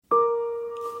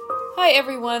Hi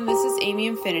everyone, this is Amy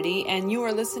Infinity, and you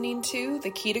are listening to The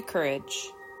Key to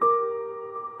Courage.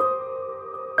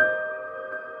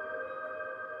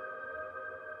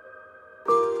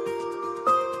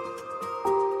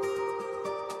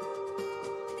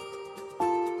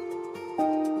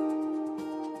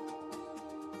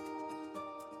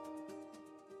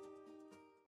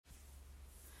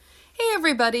 Hey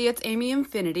everybody, it's Amy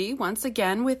Infinity once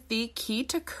again with the Key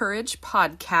to Courage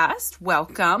podcast.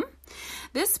 Welcome.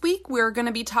 This week we're going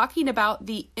to be talking about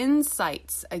the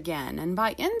insights again. And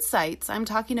by insights, I'm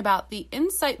talking about the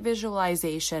insight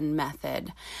visualization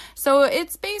method. So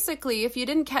it's basically, if you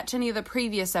didn't catch any of the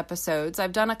previous episodes,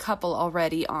 I've done a couple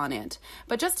already on it.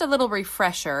 But just a little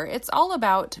refresher, it's all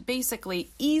about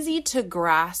basically easy to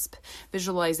grasp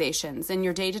visualizations in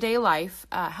your day-to-day life,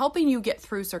 helping you get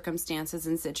through circumstances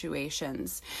and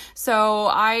situations. So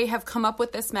I have come up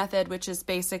with this method, which is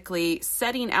basically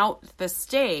setting out the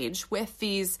stage with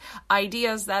these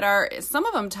ideas that are, some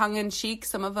of them tongue-in-cheek,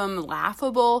 some of them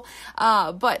laughable,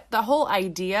 but the whole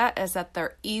idea is that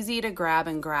they're easy to grab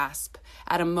and grasp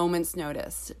at a moment's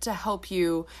notice to help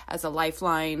you as a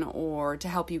lifeline or to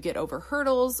help you get over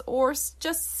hurdles or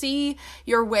just see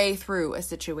your way through a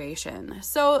situation.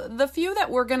 So the few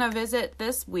that we're going to visit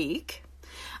this week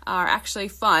are actually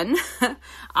fun,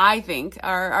 I think,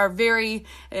 are very,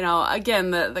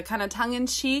 again, the kind of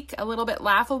tongue-in-cheek, a little bit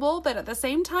laughable, but at the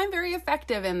same time, very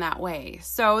effective in that way.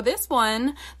 So this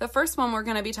one, the first one we're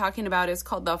going to be talking about is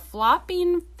called the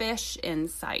flopping fish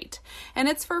insight, and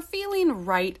it's for feeling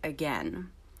right again.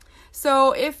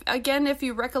 So if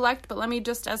you recollect, but let me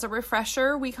just as a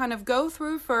refresher, we kind of go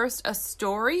through first a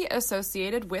story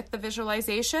associated with the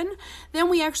visualization. Then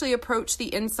we actually approach the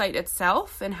insight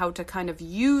itself and how to kind of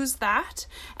use that.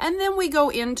 And then we go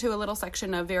into a little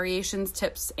section of variations,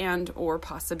 tips, and or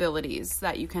possibilities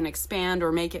that you can expand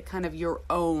or make it kind of your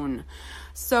own.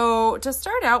 So to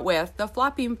start out with, the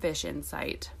flopping fish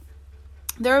insight.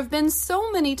 There have been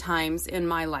so many times in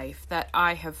my life that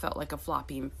I have felt like a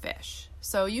flopping fish.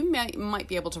 So you might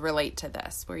be able to relate to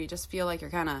this, where you just feel like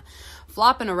you're kind of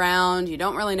flopping around. You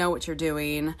don't really know what you're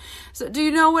doing. So do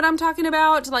you know what I'm talking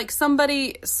about? Like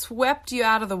somebody swept you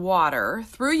out of the water,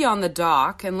 threw you on the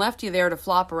dock, and left you there to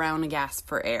flop around and gasp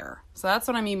for air. So that's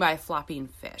what I mean by flopping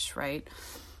fish, right?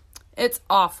 It's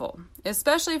awful,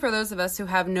 especially for those of us who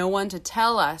have no one to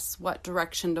tell us what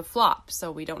direction to flop.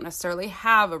 So we don't necessarily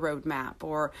have a roadmap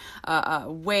or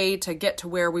a way to get to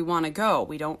where we want to go.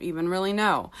 We don't even really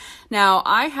know. Now,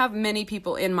 I have many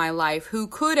people in my life who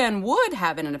could and would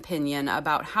have an opinion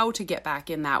about how to get back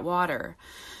in that water.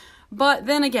 But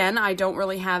then again, I don't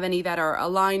really have any that are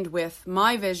aligned with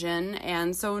my vision,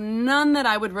 and so none that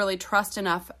I would really trust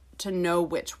enough to know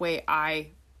which way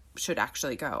I should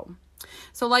actually go.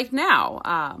 So like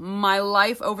now, my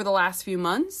life over the last few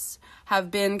months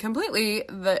have been completely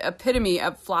the epitome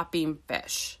of flopping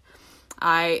fish.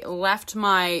 I left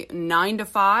my 9 to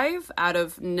 5 out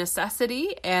of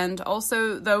necessity, and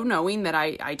also though knowing that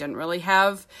I didn't really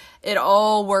have it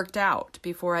all worked out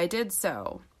before I did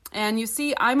so. And you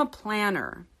see, I'm a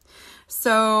planner.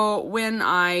 So when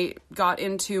I got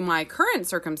into my current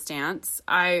circumstance,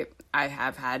 I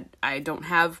don't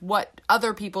have what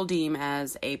other people deem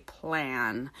as a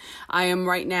plan. I am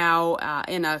right now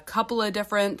in a couple of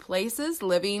different places,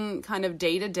 living kind of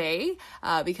day to day,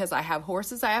 because I have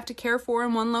horses I have to care for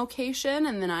in one location,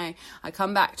 and then I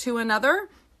come back to another.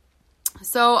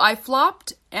 So I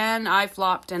flopped, and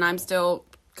I'm still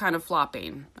kind of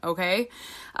flopping, okay?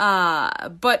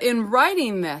 But in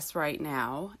writing this right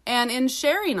now, and in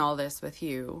sharing all this with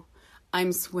you,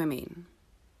 I'm swimming.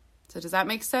 So does that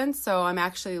make sense? So I'm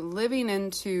actually living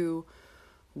into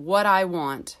what I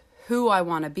want, who I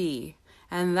want to be,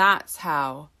 and that's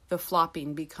how the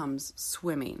flopping becomes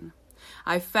swimming.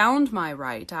 I found my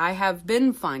right. I have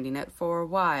been finding it for a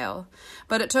while,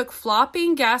 but it took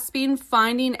flopping, gasping,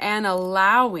 finding, and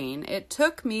allowing. It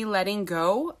took me letting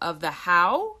go of the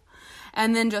how,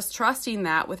 and then just trusting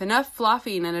that with enough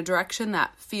flopping in a direction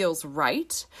that feels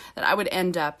right, that I would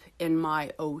end up in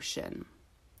my ocean.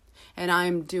 And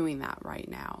I'm doing that right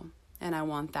now. And I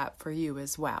want that for you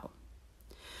as well.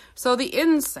 So the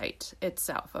insight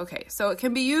itself. Okay, so it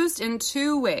can be used in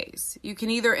two ways. You can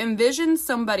either envision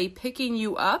somebody picking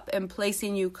you up and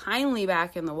placing you kindly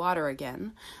back in the water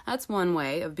again. That's one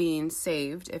way of being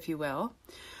saved, if you will.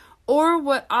 Or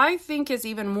what I think is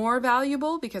even more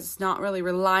valuable, because it's not really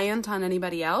reliant on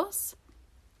anybody else,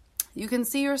 you can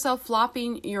see yourself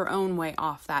flopping your own way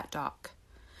off that dock.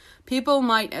 People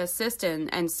might assist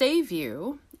and save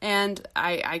you, And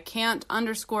I can't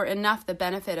underscore enough the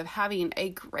benefit of having a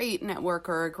great network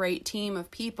or a great team of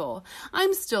people.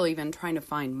 I'm still even trying to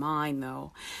find mine,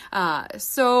 though.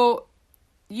 So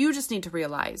you just need to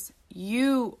realize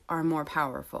you are more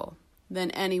powerful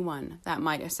than anyone that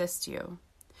might assist you.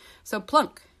 So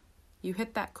plunk, you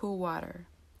hit that cool water.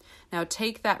 Now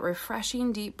take that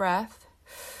refreshing deep breath.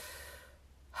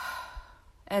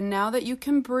 And now that you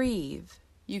can breathe,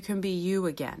 you can be you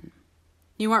again.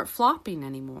 You aren't flopping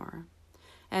anymore.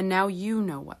 And now you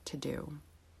know what to do.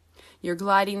 You're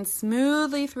gliding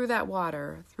smoothly through that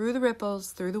water, through the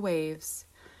ripples, through the waves,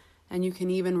 and you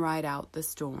can even ride out the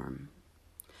storm.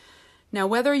 Now,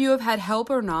 whether you have had help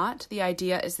or not, the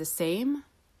idea is the same.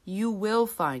 You will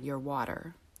find your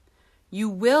water. You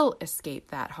will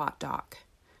escape that hot dock.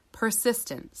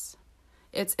 Persistence.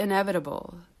 It's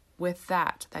inevitable with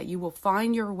that you will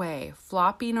find your way,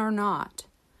 flopping or not,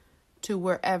 to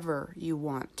wherever you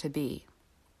want to be.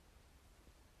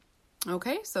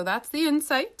 Okay, so that's the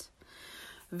insight.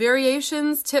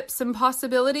 Variations, tips, and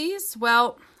possibilities.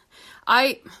 Well,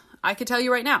 I could tell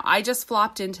you right now, I just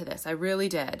flopped into this. I really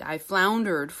did. I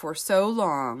floundered for so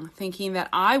long thinking that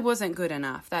I wasn't good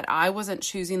enough, that I wasn't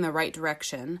choosing the right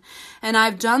direction. And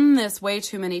I've done this way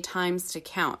too many times to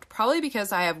count, probably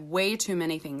because I have way too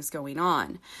many things going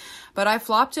on. But I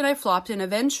flopped and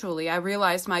eventually I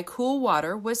realized my cool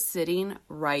water was sitting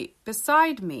right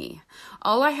beside me.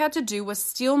 All I had to do was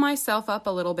steel myself up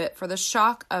a little bit for the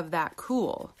shock of that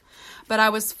cool. But I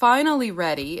was finally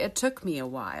ready. It took me a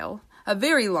while. A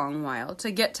very long while to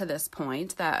get to this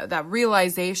point, that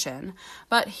realization.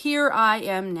 But here I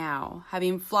am now,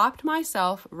 having flopped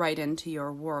myself right into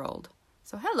your world.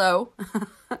 So hello.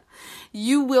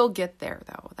 You will get there,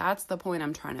 though. That's the point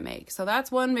I'm trying to make. So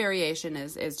that's one variation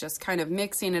is just kind of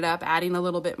mixing it up, adding a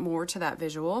little bit more to that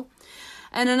visual.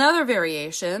 And another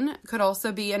variation could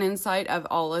also be an insight of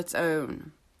all its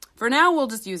own. For now, we'll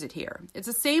just use it here. It's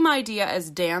the same idea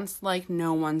as dance like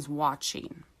no one's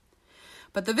watching.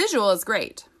 But the visual is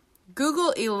great.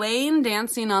 Google Elaine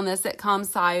dancing on the sitcom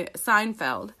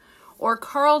Seinfeld, or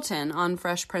Carlton on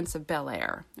Fresh Prince of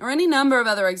Bel-Air, or any number of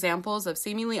other examples of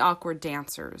seemingly awkward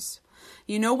dancers.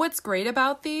 You know what's great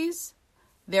about these?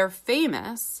 They're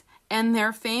famous, and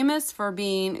they're famous for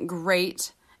being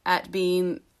great at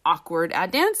being awkward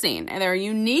at dancing. And they're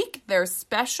unique, they're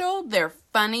special, they're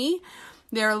funny.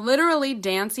 They're literally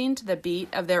dancing to the beat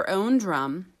of their own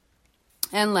drum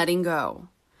and letting go.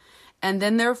 And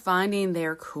then they're finding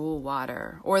their cool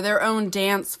water, or their own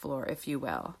dance floor, if you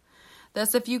will.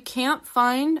 Thus, if you can't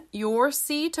find your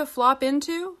sea to flop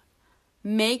into,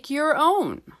 make your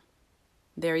own.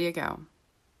 There you go.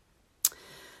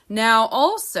 Now,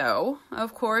 also,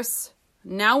 of course,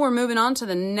 now we're moving on to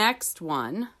the next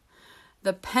one,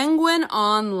 the penguin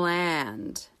on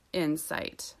land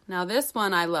insight. Now, this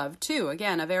one I love too.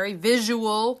 Again, a very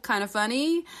visual, kind of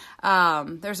funny.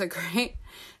 There's a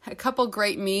couple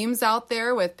great memes out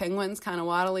there with penguins kind of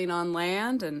waddling on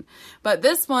land, but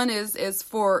this one is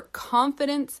for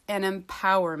confidence and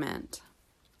empowerment.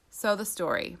 So the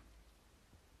story.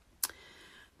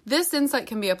 This insight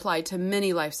can be applied to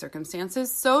many life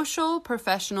circumstances, social,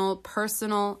 professional,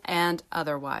 personal, and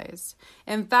otherwise.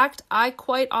 In fact, I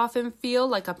quite often feel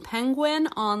like a penguin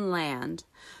on land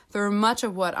through much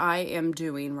of what I am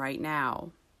doing right now.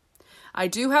 I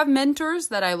do have mentors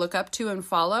that I look up to and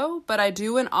follow, but I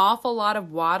do an awful lot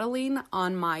of waddling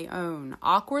on my own,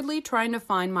 awkwardly trying to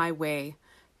find my way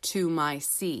to my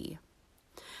sea.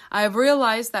 I have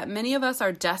realized that many of us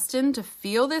are destined to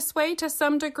feel this way to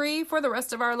some degree for the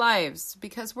rest of our lives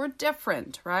because we're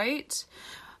different, right?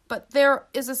 But there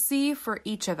is a sea for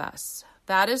each of us.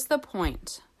 That is the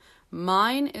point.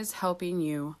 Mine is helping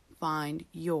you find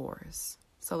yours.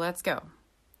 So let's go.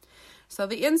 So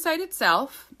the insight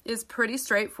itself is pretty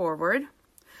straightforward.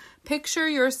 Picture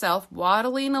yourself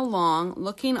waddling along,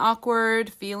 looking awkward,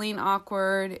 feeling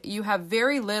awkward. You have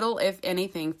very little, if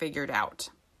anything, figured out.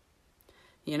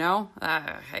 You know,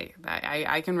 hey,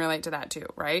 I can relate to that too,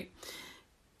 right?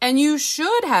 And you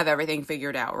should have everything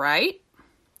figured out, right?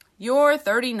 You're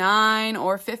 39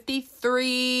 or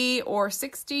 53 or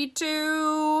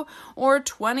 62 or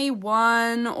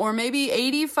 21 or maybe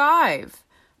 85.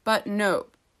 But no,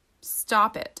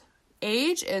 stop it.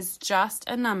 Age is just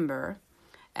a number,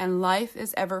 and life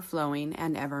is ever flowing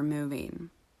and ever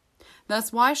moving.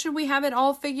 Thus, why should we have it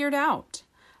all figured out?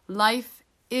 Life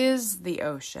is the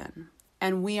ocean,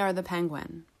 and we are the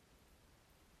penguin.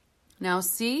 Now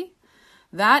see,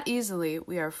 that easily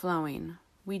we are flowing.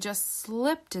 We just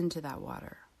slipped into that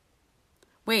water.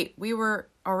 Wait, we were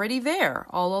already there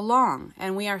all along,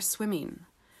 and we are swimming.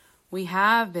 We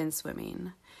have been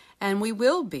swimming, and we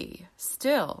will be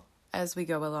still as we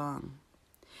go along.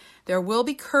 There will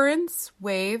be currents,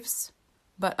 waves,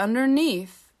 but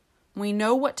underneath, we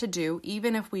know what to do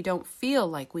even if we don't feel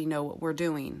like we know what we're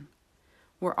doing.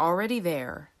 We're already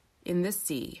there in the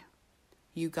sea.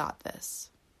 You got this.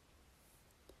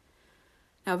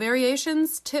 Now,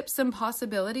 variations, tips, and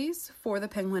possibilities for the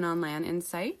Penguin on Land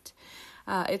insight.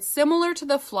 It's similar to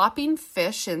the flopping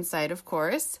fish insight, of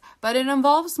course, but it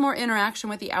involves more interaction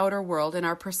with the outer world and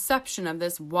our perception of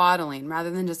this waddling rather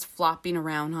than just flopping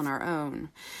around on our own.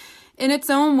 In its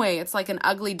own way, it's like an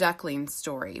ugly duckling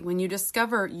story when you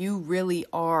discover you really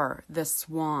are the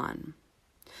swan.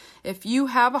 If you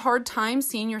have a hard time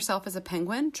seeing yourself as a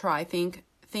penguin, try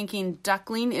thinking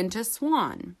duckling into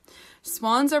swan.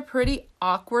 Swans are pretty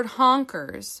awkward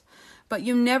honkers, but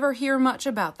you never hear much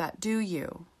about that, do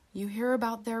you? You hear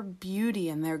about their beauty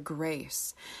and their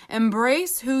grace.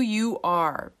 Embrace who you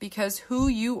are, because who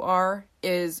you are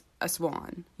is a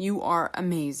swan. You are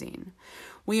amazing.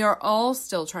 We are all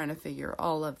still trying to figure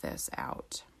all of this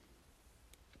out.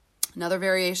 Another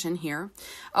variation here.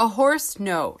 A horse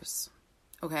knows.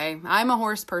 Okay, I'm a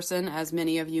horse person, as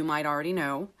many of you might already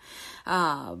know,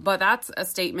 but that's a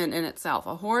statement in itself.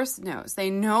 A horse knows. They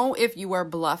know if you are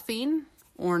bluffing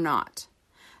or not.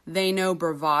 They know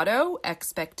bravado,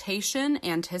 expectation,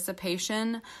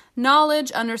 anticipation,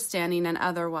 knowledge, understanding, and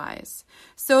otherwise.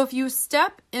 So if you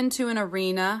step into an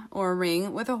arena or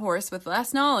ring with a horse with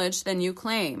less knowledge than you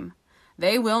claim,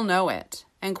 they will know it.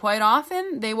 And quite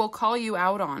often, they will call you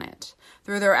out on it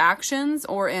through their actions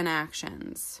or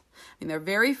inactions. I mean, they're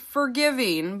very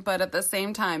forgiving, but at the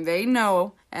same time, they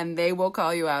know and they will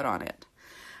call you out on it.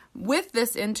 With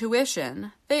this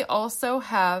intuition, they also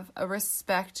have a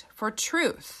respect for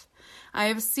truth. I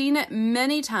have seen it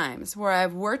many times where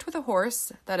I've worked with a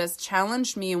horse that has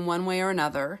challenged me in one way or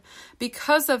another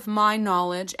because of my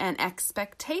knowledge and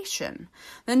expectation,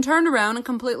 then turned around and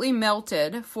completely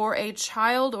melted for a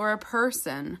child or a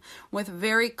person with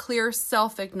very clear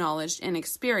self-acknowledged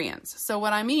inexperience. So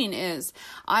what I mean is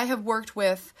I have worked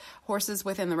with horses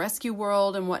within the rescue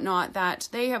world and whatnot that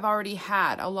they have already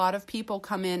had a lot of people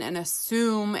come in and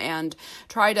assume and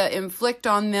try to inflict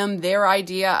on them their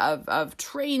idea of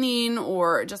training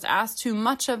or just ask too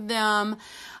much of them.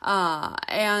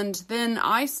 And then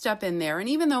I step in there, and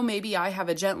even though maybe I have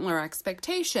a gentler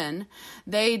expectation,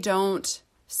 they don't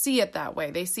see it that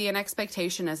way. They see an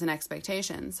expectation as an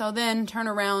expectation. So then turn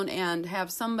around and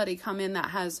have somebody come in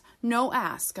that has no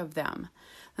ask of them.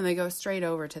 And they go straight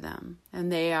over to them.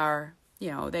 And they are,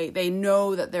 they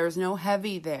know that there's no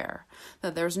heavy there,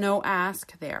 that there's no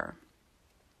ask there.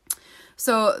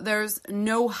 So there's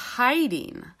no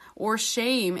hiding or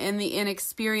shame in the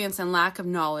inexperience and lack of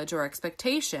knowledge or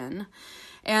expectation.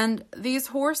 And these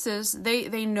horses,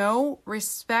 they know,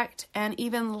 respect, and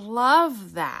even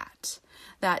love that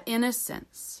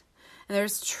innocence. And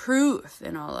there's truth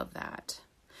in all of that.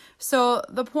 So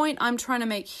the point I'm trying to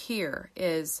make here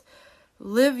is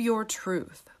live your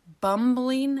truth,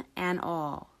 bumbling and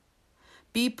all.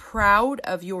 Be proud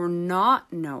of your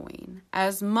not knowing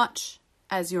as much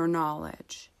as your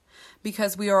knowledge,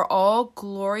 because we are all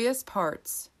glorious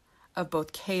parts of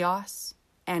both chaos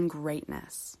and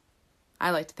greatness.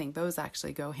 I like to think those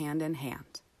actually go hand in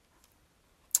hand.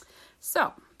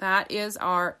 So that is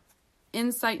our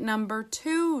insight number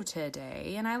 2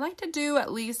 today, and I like to do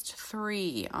at least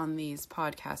 3 on these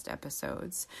podcast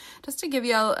episodes just to give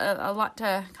you a lot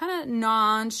to kind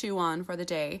of chew on for the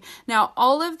day. Now,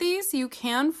 all of these you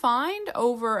can find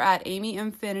over at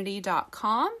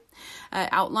amyinfinity.com.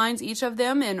 Outlines each of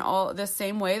them in all the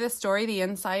same way, the story, the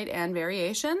insight, and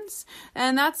variations.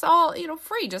 And that's all,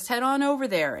 free. Just head on over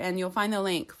there and you'll find the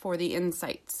link for the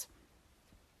insights.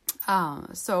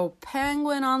 So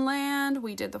Penguin on Land,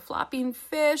 we did the flopping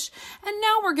fish, and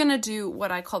now we're going to do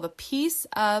what I call the piece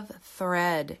of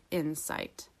thread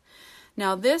insight.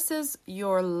 Now, this is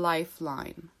your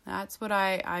lifeline. That's what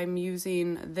I'm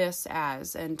using this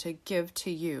as, and to give to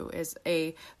you is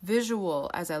a visual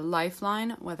as a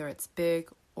lifeline, whether it's big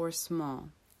or small.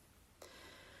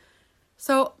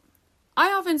 So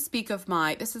I often speak of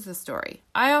this is the story.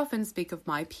 I often speak of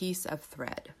my piece of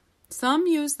thread. Some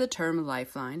use the term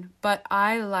lifeline, but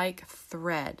I like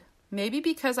thread. Maybe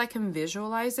because I can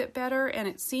visualize it better and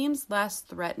it seems less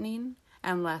threatening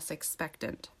and less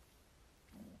expectant.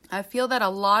 I feel that a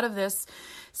lot of this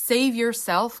save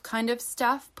yourself kind of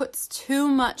stuff puts too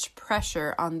much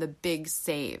pressure on the big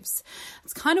saves.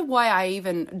 It's kind of why I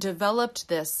even developed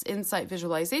this insight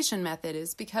visualization method,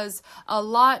 is because a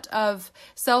lot of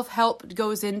self-help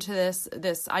goes into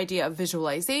this idea of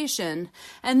visualization,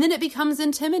 and then it becomes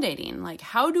intimidating. Like,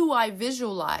 how do I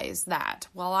visualize that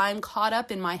while I'm caught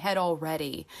up in my head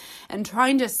already? And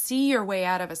trying to see your way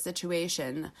out of a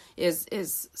situation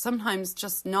is sometimes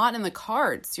just not in the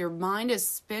cards. Your mind is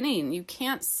spinning. You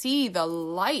can't see the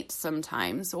light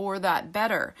sometimes, or that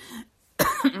better.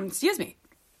 Excuse me.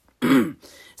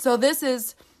 So this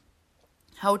is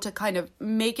how to kind of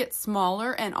make it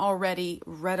smaller and already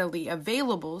readily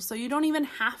available, so you don't even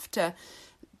have to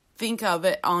think of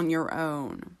it on your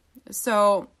own.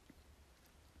 So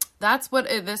that's what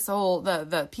this whole,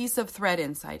 the piece of thread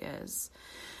insight is.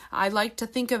 I like to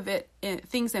think of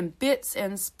things in bits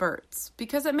and spurts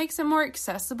because it makes it more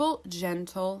accessible,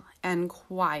 gentle, and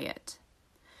quiet.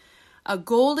 A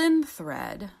golden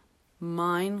thread,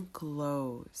 mine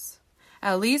glows,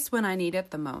 at least when I need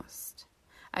it the most.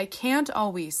 I can't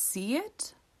always see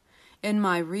it. In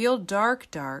my real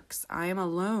darks, I am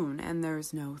alone and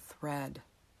there's no thread.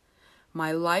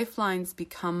 My lifelines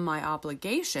become my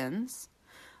obligations.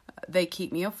 They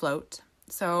keep me afloat.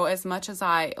 So as much as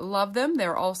I love them,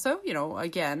 they're also,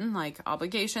 again, like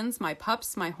obligations, my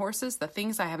pups, my horses, the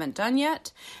things I haven't done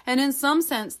yet. And in some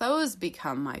sense, those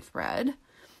become my thread.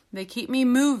 They keep me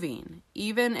moving,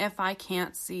 even if I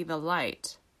can't see the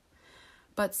light.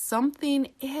 But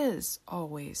something is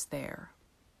always there.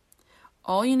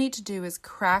 All you need to do is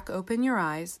crack open your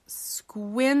eyes,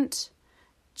 squint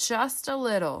just a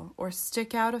little, or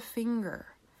stick out a finger,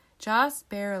 just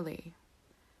barely.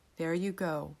 There you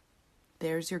go.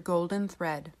 There's your golden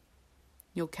thread.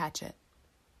 You'll catch it.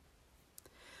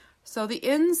 So the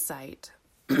insight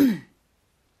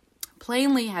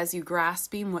plainly has you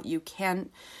grasping what you can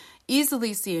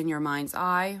easily see in your mind's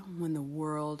eye when the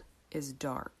world is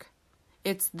dark.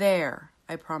 It's there,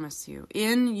 I promise you,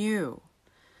 in you.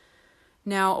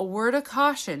 Now, a word of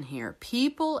caution here.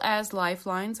 People as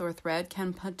lifelines or thread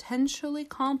can potentially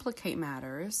complicate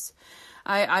matters.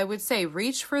 I would say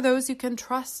reach for those you can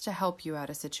trust to help you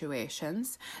out of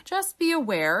situations. Just be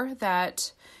aware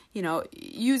that,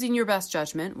 using your best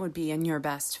judgment would be in your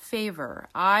best favor.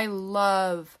 I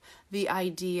love the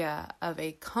idea of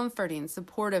a comforting,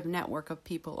 supportive network of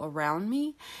people around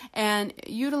me, and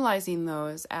utilizing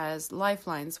those as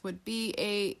lifelines would be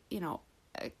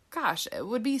it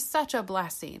would be such a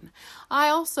blessing. I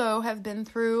also have been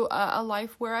through a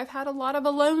life where I've had a lot of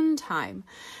alone time,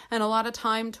 and a lot of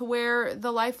time to where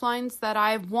the lifelines that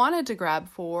I've wanted to grab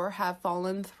for have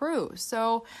fallen through.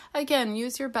 So again,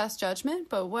 use your best judgment,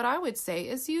 but what I would say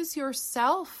is use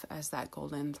yourself as that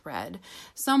golden thread.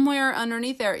 Somewhere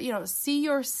underneath there, see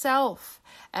yourself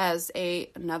as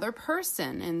another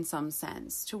person in some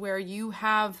sense, to where you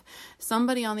have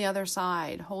somebody on the other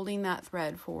side holding that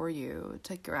thread for you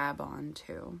to grab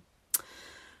onto.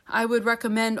 I would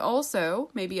recommend also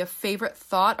maybe a favorite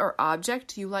thought or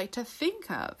object you like to think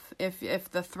of. If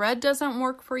the thread doesn't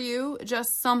work for you,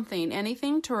 just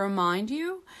anything to remind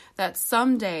you that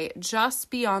someday, just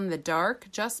beyond the dark,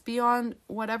 just beyond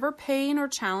whatever pain or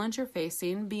challenge you're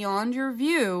facing, beyond your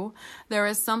view, there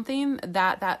is something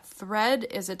that thread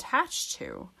is attached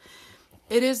to.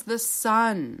 It is the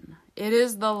sun, it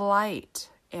is the light,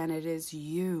 and it is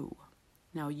you.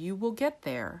 Now you will get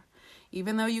there.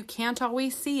 Even though you can't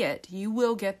always see it, you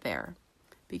will get there,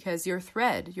 because your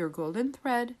thread, your golden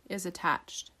thread, is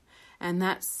attached. And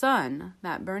that sun,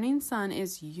 that burning sun,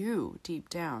 is you deep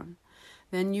down.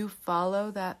 Then you follow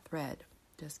that thread.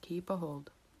 Just keep a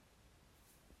hold.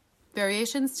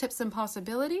 Variations, tips, and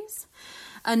possibilities.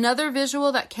 Another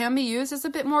visual that can be used is a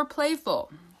bit more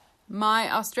playful. My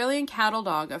Australian cattle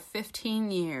dog of 15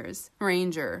 years,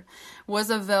 Ranger, was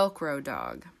a Velcro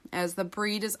dog, as the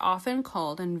breed is often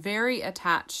called, and very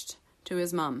attached to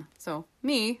his mom. So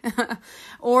me,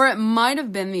 or it might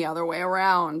have been the other way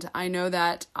around. I know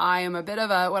that I am a bit of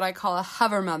what I call a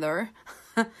hover mother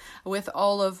with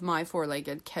all of my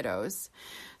four-legged kiddos.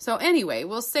 So anyway,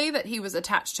 we'll say that he was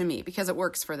attached to me because it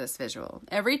works for this visual.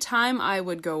 Every time I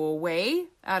would go away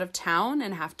out of town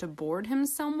and have to board him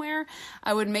somewhere,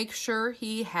 I would make sure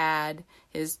he had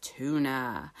his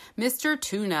tuna. Mr.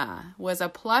 Tuna was a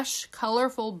plush,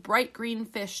 colorful, bright green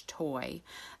fish toy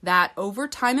that over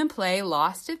time and play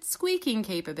lost its squeaking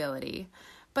capability,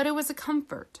 but it was a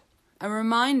comfort, a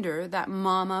reminder that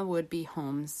Mama would be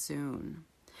home soon.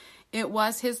 It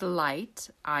was his light,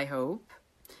 I hope,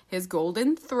 his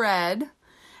golden thread,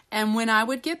 And when I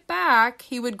would get back,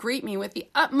 he would greet me with the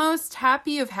utmost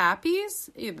happy of happies,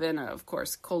 even, of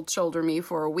course, cold shoulder me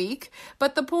for a week.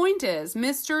 But the point is,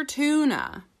 Mr.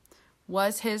 Tuna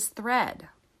was his thread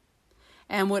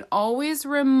and would always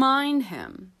remind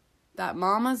him that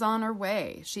Mama's on her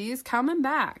way. She's coming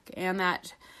back, and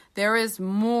that there is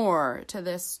more to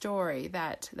this story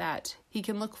that he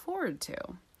can look forward to.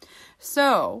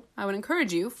 So I would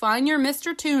encourage you, find your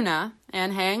Mr. Tuna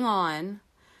and hang on.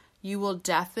 You will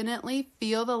definitely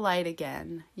feel the light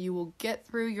again. You will get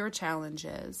through your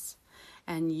challenges,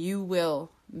 and you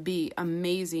will be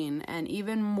amazing and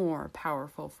even more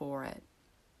powerful for it.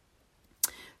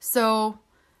 So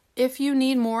if you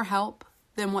need more help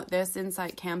than what this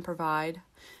insight can provide,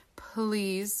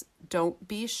 please don't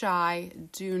be shy.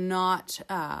 Do not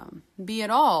be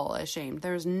at all ashamed.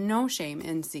 There's no shame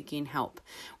in seeking help,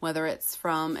 whether it's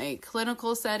from a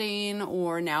clinical setting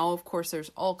or now, of course, there's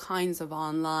all kinds of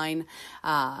online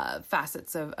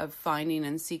facets of finding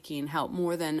and seeking help.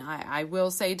 More than, I will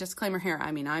say, disclaimer here,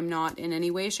 I mean, I'm not in any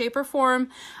way, shape, or form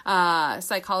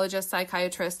psychologist,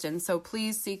 psychiatrist, and so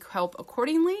please seek help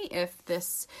accordingly if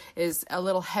this is a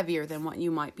little heavier than what you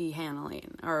might be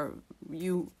handling or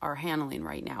you are handling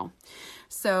right now.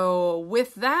 So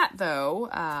with that, though,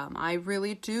 I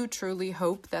really do truly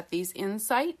hope that these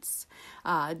insights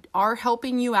are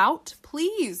helping you out.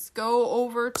 Please go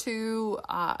over to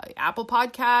Apple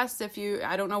Podcasts.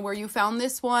 I don't know where you found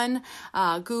this one,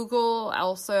 Google,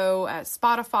 also at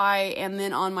Spotify, and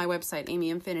then on my website,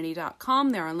 amyinfinity.com.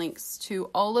 There are links to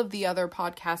all of the other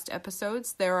podcast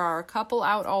episodes. There are a couple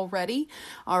out already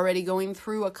going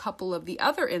through a couple of the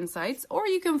other insights, or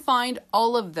you can find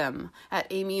all of them at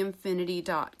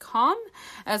amyinfinity.com,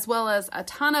 as well as a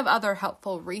ton of other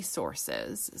helpful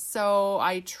resources. So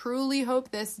I truly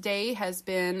hope this day has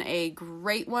been a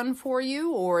great one for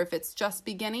you, or if it's just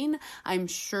beginning, I'm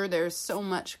sure there's so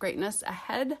much greatness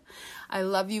ahead. I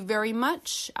love you very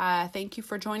much. Thank you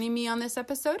for joining me on this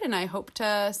episode, and I hope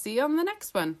to see you on the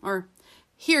next one, or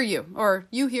hear you, or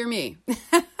you hear me.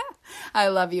 I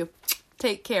love you.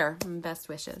 Take care, and best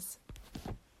wishes.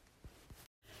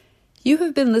 You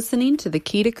have been listening to the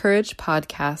Key to Courage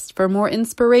podcast. For more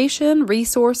inspiration,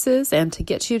 resources, and to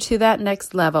get you to that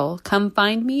next level, come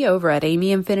find me over at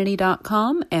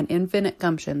amyinfinity.com and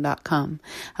infinitegumption.com.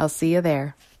 I'll see you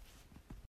there.